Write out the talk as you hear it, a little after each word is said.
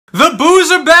The boos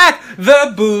are back!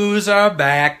 The boos are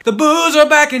back! The boos are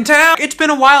back in town! It's been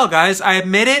a while, guys. I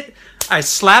admit it. I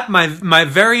slapped my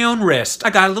very own wrist.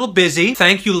 I got a little busy.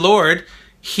 Thank you, Lord.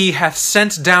 He hath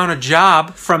sent down a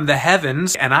job from the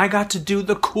heavens, and I got to do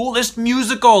the coolest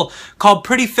musical called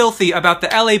Pretty Filthy about the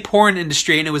LA porn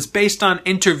industry, and it was based on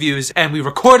interviews, and we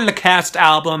recorded a cast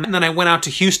album, and then I went out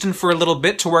to Houston for a little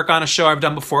bit to work on a show I've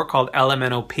done before called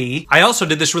LMNOP. I also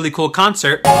did this really cool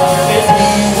concert. If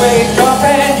you wake up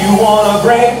and you wanna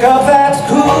break up, that's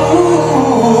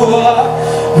cool.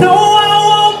 No, I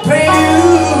won't pay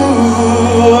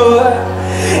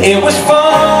you. It was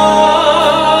fun.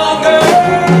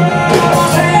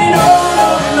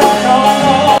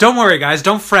 Don't worry, guys.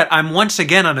 Don't fret. I'm once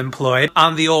again unemployed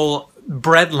on the old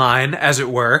bread line, as it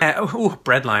were. Ooh,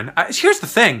 bread line. Here's the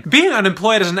thing. Being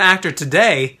unemployed as an actor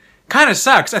today kind of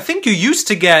sucks. I think you used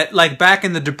to get, like back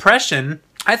in the Depression,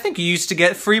 I think you used to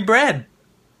get free bread.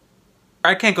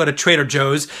 I can't go to Trader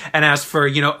Joe's and ask for,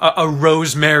 you know, a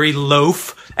rosemary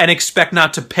loaf and expect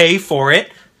not to pay for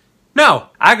it. No,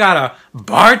 I gotta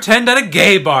bartend at a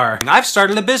gay bar. I've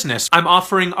started a business. I'm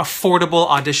offering affordable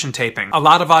audition taping. A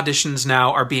lot of auditions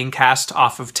now are being cast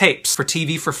off of tapes. For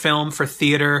TV, for film, for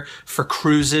theater, for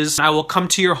cruises. I will come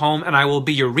to your home and I will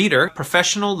be your reader.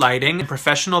 Professional lighting,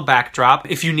 professional backdrop.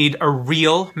 If you need a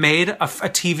reel made, a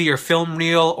TV or film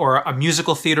reel, or a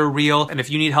musical theater reel, and if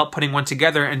you need help putting one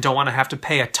together and don't want to have to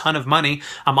pay a ton of money,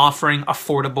 I'm offering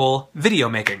affordable video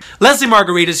making. Lesli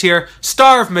Margherita's here,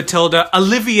 star of Matilda,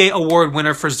 Olivier Award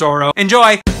winner for ZORRO.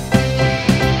 Enjoy!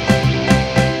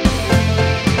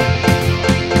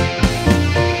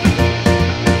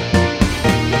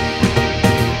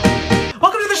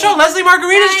 Welcome to the show. Lesli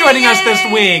Margherita's joining us this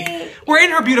week. We're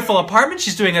in her beautiful apartment.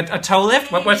 She's doing a toe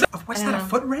lift. What's that, a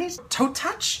foot raise? Toe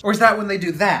touch? Or is that when they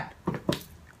do that?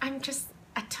 A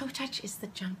toe touch is the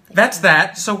jump. That's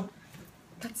that, so...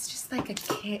 That's just like a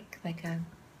kick, like a...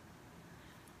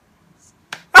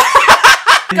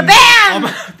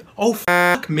 Kabam! Oh,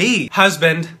 fuck me.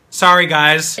 Husband. Sorry,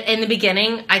 guys. In the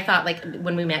beginning, I thought, like,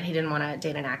 when we met, he didn't want to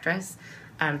date an actress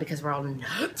because we're all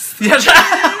nuts. Yes.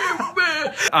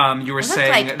 You were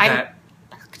saying like, that...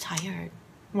 I'm tired.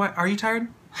 What? Are you tired?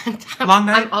 Long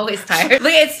night? I'm always tired.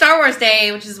 Look, it's Star Wars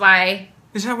Day, which is why...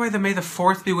 Is that why the May the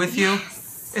 4th be with you?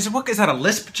 Yes. Is that a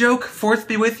lisp joke? 4th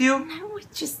be with you? No,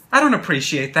 it's just... I don't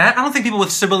appreciate that. I don't think people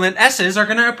with sibilant S's are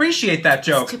gonna appreciate that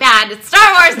joke. It's too bad. It's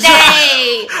Star Wars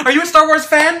Day! Are you a Star Wars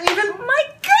fan, even? Oh my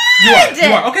god!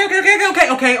 You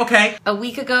are. Okay. A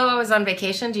week ago, I was on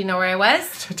vacation. Do you know where I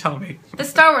was? Tell me. The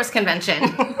Star Wars convention.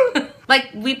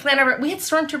 Like, we had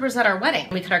stormtroopers at our wedding.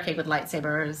 We cut our cake with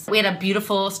lightsabers. We had a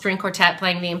beautiful string quartet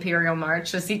playing the Imperial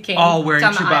March as he came all wearing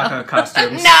down the Chewbacca aisle.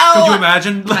 costumes. No! Could you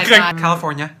imagine? Oh my God.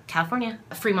 California. California.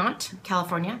 Fremont,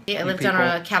 California. I lived on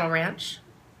a cattle ranch.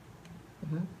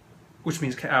 Which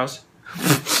means cows.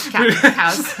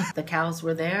 Cows. The cows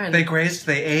were there. And they grazed,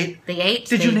 they ate. They ate.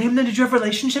 Did you name them? Did you have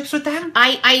relationships with them?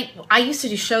 I used to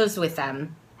do shows with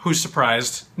them. Who's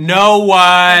surprised? No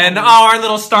one. Oh, our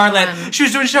little starlet. She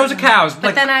was doing shows of cows.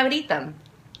 But then I would eat them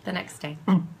the next day.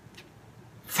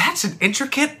 That's an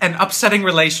intricate and upsetting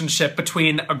relationship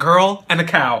between a girl and a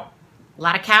cow. A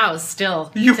lot of cows still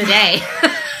today.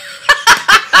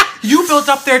 You built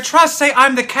up their trust. Say,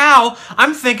 I'm the cow.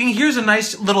 I'm thinking, here's a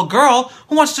nice little girl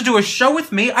who wants to do a show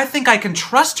with me. I think I can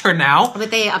trust her now.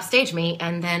 But they upstage me,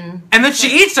 and then... And then she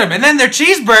eats them, and then they're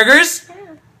cheeseburgers.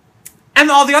 And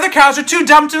all the other cows are too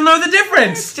dumb to know the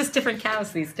difference. It's just different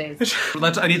cows these days.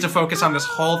 I need to focus on this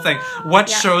whole thing. What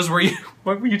shows were you...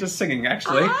 What were you just singing,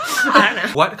 actually? I don't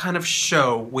know. What kind of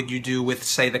show would you do with,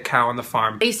 say, the cow on the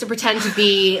farm? I used to pretend to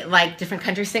be, like, different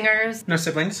country singers. No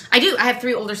siblings? I do. I have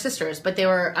 3 older sisters, but they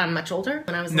were much older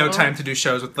when I was No little. time to do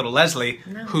shows with little Leslie,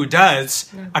 who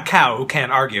does a cow who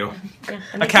can't argue. Yeah.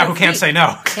 A cow who can't say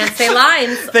no. Can't say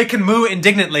lines. They can moo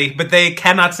indignantly, but they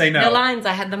cannot say no. No lines.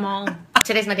 I had them all.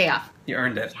 Today's my day off. You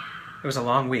earned it. It was a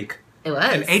long week. It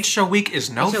was. An 8-show week is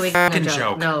no fucking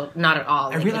joke. No, not at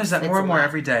all. I realize that more and more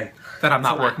every day. That I'm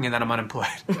not working and that I'm unemployed.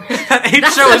 That That's 8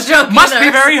 shows no joke must either.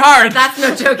 be very hard. That's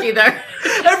no joke either.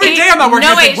 Every day I'm not working.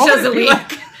 No I think, 8 shows a week.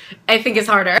 Like? I think is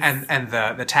harder. And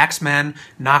the tax man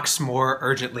knocks more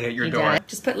urgently at your door.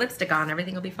 Just put lipstick on.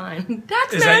 Everything will be fine.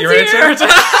 Tax Is that your answer?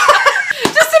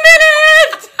 Just a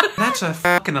minute! That's a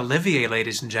fucking Olivier,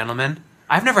 ladies and gentlemen.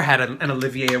 I've never had an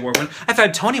Olivier Award winner. I've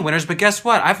had Tony winners, but guess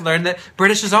what? I've learned that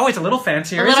British is always a little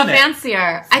fancier, A little isn't it?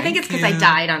 fancier. I think it's because I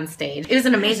died on stage. It was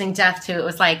an amazing death, too. It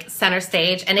was like center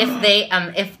stage. And if they,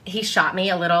 if he shot me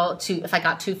a little too, if I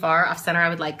got too far off center, I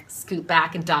would like scoot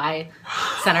back and die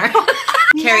center.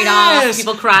 carried off,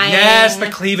 people crying. Yes, the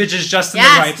cleavage is just in the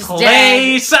right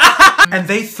place. And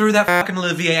they threw that fucking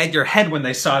Olivier at your head when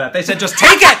they saw that. They said, just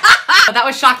take it! That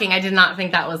was shocking. I did not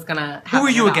think that was gonna happen. Who were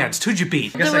you against? Who'd you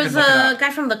beat? There was a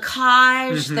guy from the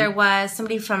Cage. There was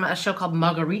somebody from a show called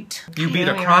Margherita. You beat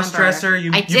a cross-dresser.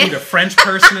 You beat a French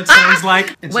person, it sounds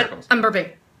like. What? I'm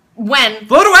burping. When?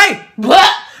 Blow it away!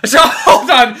 What? So, hold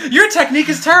on. Your technique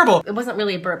is terrible. It wasn't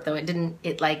really a burp, though. It didn't,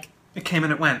 it came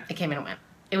and it went. It came and it went.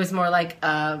 It was more like,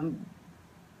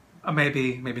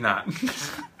 maybe not.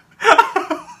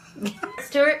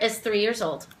 Stuart is 3 years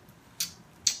old.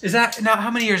 Is that, now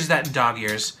how many years is that in dog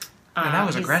years? Yeah, that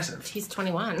was aggressive. He's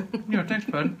 21. Yeah, thanks,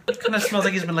 bud. It kind of smells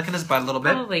like he's been licking his butt a little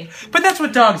bit. Probably. But that's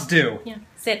what dogs do. Yeah,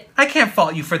 sit. I can't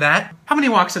fault you for that. How many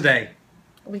walks a day?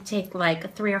 We take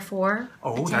like 3 or 4.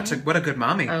 Oh, what a good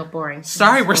mommy. Oh, boring.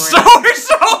 Sorry, we're so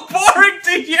boring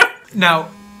to you. Now.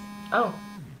 Oh.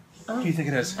 Who do you think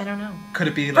it is? I don't know. Could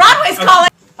it be like Broadway's calling!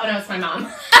 Oh no, it's my mom.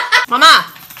 Mama!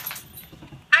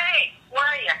 Hey, where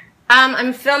are you?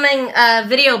 I'm filming a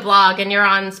video blog and you're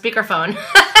on speakerphone.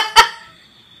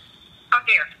 Oh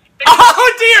dear.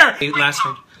 Oh dear! Last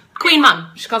name. Queen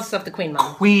Mom. She calls herself the Queen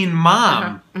Mom. Queen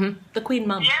Mom. The Queen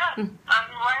Mom. Yeah, I'm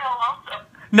royal also.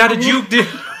 Now,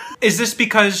 is this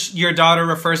because your daughter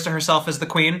refers to herself as the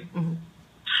Queen?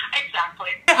 Exactly.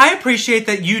 I appreciate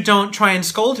that you don't try and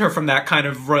scold her from that kind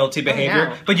of royalty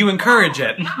behavior, but you encourage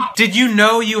it. Did you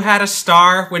know you had a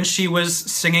star when she was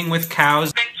singing with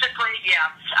cows? Basically, yes.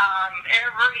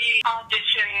 Every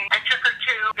audition I took her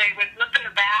to, they would look in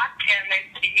the back and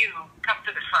they'd say, you, come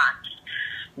to the front.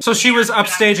 So she was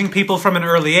upstaging people from an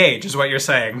early age, is what you're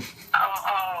saying.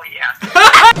 Oh yes.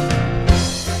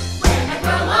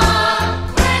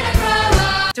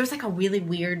 There was like a really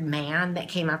weird man that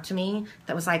came up to me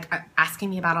that was like asking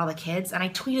me about all the kids, and I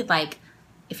tweeted like,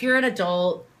 if you're an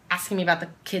adult asking me about the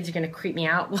kids, you're gonna creep me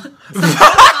out.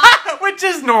 Which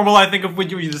is normal, I think, of what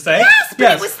you used to say. Yes,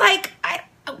 but it was like,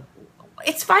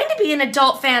 it's fine to be an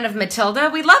adult fan of Matilda.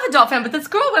 We love adult fan, but this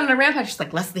girl went on a rampage. She's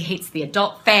like, Leslie hates the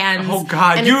adult fans. Oh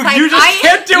God, and you like, just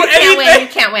can't do anything. You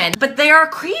can't win. But there are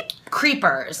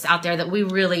creepers out there that we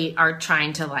really are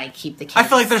trying to like keep the kids. I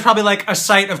feel like there's probably like a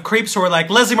site of creeps who are like,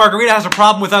 Lesli Margherita has a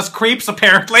problem with us creeps,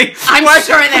 apparently. I'm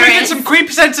sure there is. Can we get some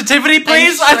creep sensitivity,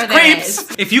 please? I'm sure Us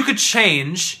creeps. If you could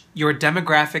change your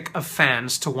demographic of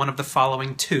fans to one of the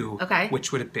following two,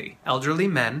 which would it be? Elderly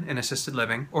men in assisted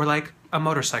living, or like a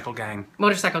motorcycle gang?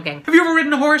 Motorcycle gang. Have you ever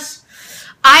ridden a horse?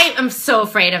 I am so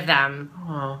afraid of them.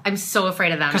 Oh. I'm so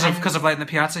afraid of them. Because of light in the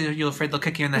piazza, you're afraid they'll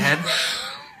kick you in the head?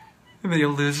 And then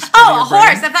you'll lose. Oh, a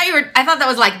horse! I thought that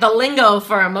was like the lingo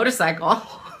for a motorcycle.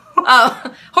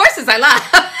 Oh, horses! I love.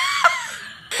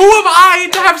 Who am I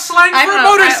to have slang for a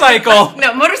motorcycle?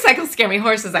 No, motorcycles scare me.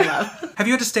 Horses, I love. Have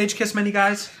you had to stage kiss many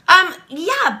guys?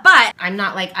 Yeah, but I'm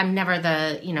never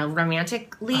the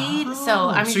romantic lead. So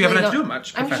I'm so you haven't had to do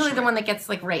much. I'm usually the one that gets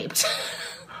like raped.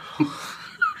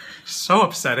 So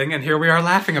upsetting, and here we are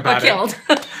laughing about it. Killed.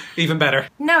 Even better.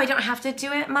 No, I don't have to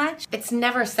do it much. It's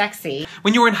never sexy.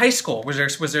 When you were in high school, was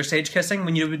there stage kissing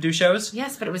when you would do shows?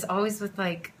 Yes, but it was always with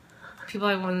like people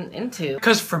I wasn't into.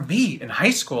 Because for me in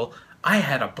high school, I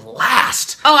had a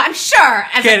blast. Oh, I'm sure.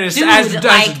 As a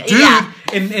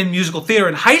dude in musical theater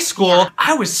in high school,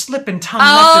 I was slipping tongue left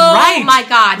and right. Oh my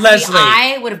God, Leslie. See,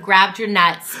 I would have grabbed your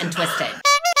nuts and twisted.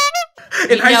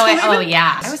 In high school, oh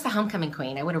yeah. I was the homecoming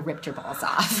queen. I would have ripped your balls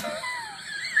off.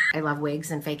 I love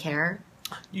wigs and fake hair.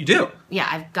 You do? Yeah,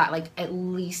 I've got like at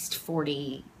least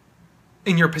 40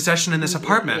 in your possession in this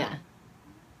apartment. Yeah.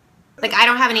 Like I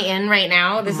don't have any in right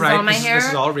now. This is all my hair. This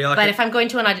is all real. But if I'm going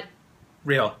to an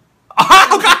real.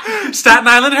 Oh God! Staten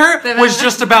Island her was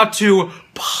just about to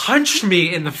punch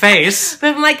me in the face.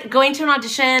 But if I'm like going to an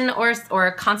audition or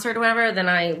a concert or whatever, then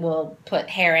I will put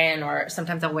hair in, or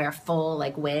sometimes I'll wear a full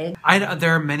like wig.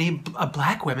 There are many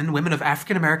black women of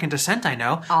African American descent I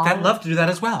know that love to do that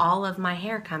as well. All of my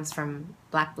hair comes from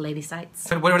black lady sites.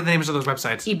 What are the names of those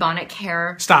websites? Ebonic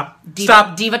Hair. Stop.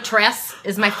 Diva Tress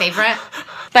is my favorite.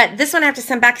 But this one I have to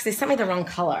send back because they sent me the wrong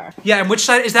color. Yeah, and which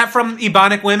site is that from?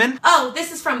 Ebonic Women? Oh,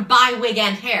 this is from Buy Wig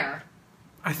and Hair.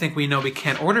 I think we know we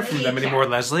can't order from them anymore,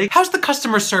 Leslie. How's the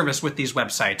customer service with these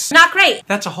websites? Not great.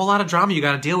 That's a whole lot of drama you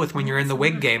gotta deal with when you're in the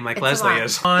wig game like Leslie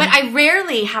is. But I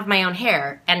rarely have my own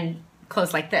hair and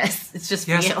clothes like this. It's just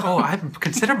yes. you. Oh, I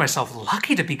consider myself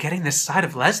lucky to be getting this side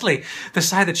of Leslie. The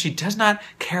side that she does not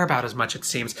care about as much, it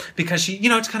seems. Because she,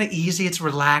 it's kind of easy, it's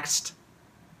relaxed.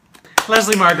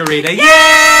 Lesli Margherita,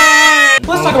 yay!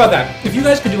 Let's talk about that. If you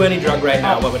guys could do any drug right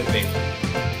now, what would it be?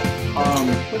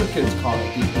 What do kids call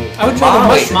it? I would try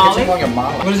the Molly.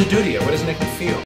 Molly. What does it do to you? What does it make you feel?